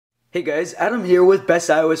Hey guys, Adam here with Best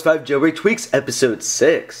iOS 5 Jailbreak Tweaks, Episode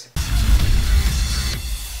 6.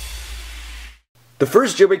 The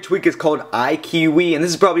first jailbreak tweak is called iKeyWi, and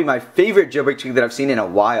this is probably my favorite jailbreak tweak that I've seen in a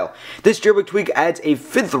while. This jailbreak tweak adds a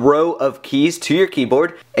 5th row of keys to your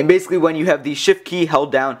keyboard, and basically when you have the shift key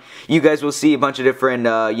held down, you guys will see a bunch of different,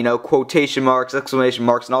 quotation marks, exclamation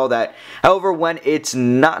marks, and all that. However, when it's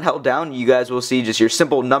not held down, you guys will see just your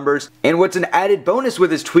simple numbers. And what's an added bonus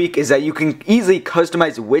with this tweak is that you can easily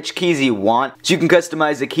customize which keys you want. So you can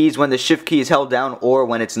customize the keys when the shift key is held down or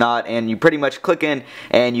when it's not, and you pretty much click in,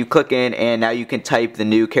 and now you can type the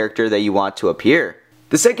new character that you want to appear.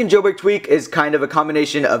 The second jailbreak tweak is kind of a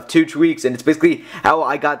combination of two tweaks, and it's basically how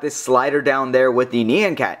I got this slider down there with the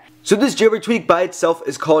Nyan cat. So this jailbreak tweak by itself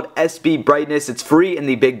is called sbBrightness. It's free in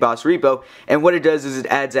the Big Boss repo, and what it does is it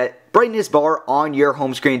adds that brightness bar on your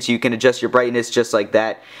home screen so you can adjust your brightness just like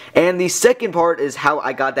that. And the second part is how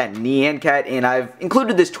I got that Nyan cat, and I've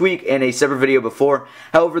included this tweak in a separate video before.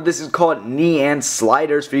 However, this is called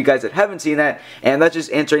nyansliders for you guys that haven't seen that, and that's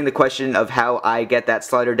just answering the question of how I get that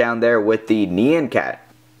slider down there with the Nyan cat.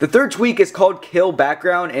 The third tweak is called Kill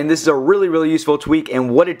Background, and this is a really useful tweak, and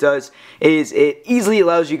what it does is it easily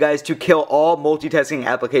allows you guys to kill all multitasking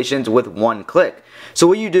applications with one click. So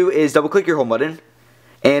what you do is double click your home button,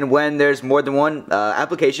 and when there's more than one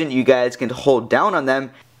application, you guys can hold down on them,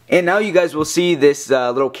 and now you guys will see this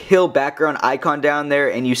little kill background icon down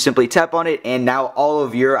there, and you simply tap on it, and now all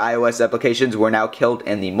of your iOS applications were now killed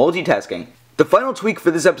in the multitasking. The final tweak for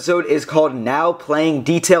this episode is called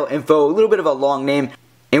NowPlayingDetailInfo, a little bit of a long name.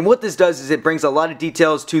 And what this does is it brings a lot of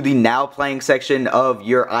details to the now playing section of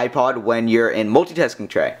your iPod when you're in multitasking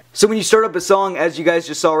tray. So when you start up a song, as you guys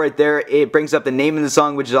just saw right there, it brings up the name of the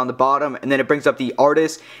song, which is on the bottom, and then it brings up the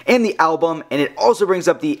artist and the album, and it also brings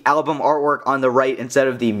up the album artwork on the right instead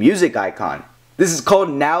of the music icon. This is called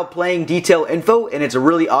NowPlayingDetailInfo, and it's a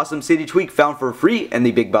really awesome city tweak found for free in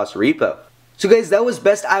the Big Boss repo. So guys, that was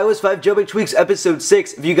Best iOS 5 Jailbreak Tweaks Episode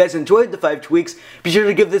 6. If you guys enjoyed the 5 tweaks, be sure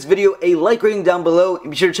to give this video a like rating down below,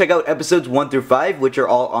 and be sure to check out episodes 1 through 5, which are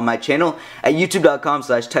all on my channel at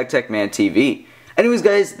youtube.com/TechTechmanTV. Anyways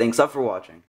guys, thanks a lot for watching.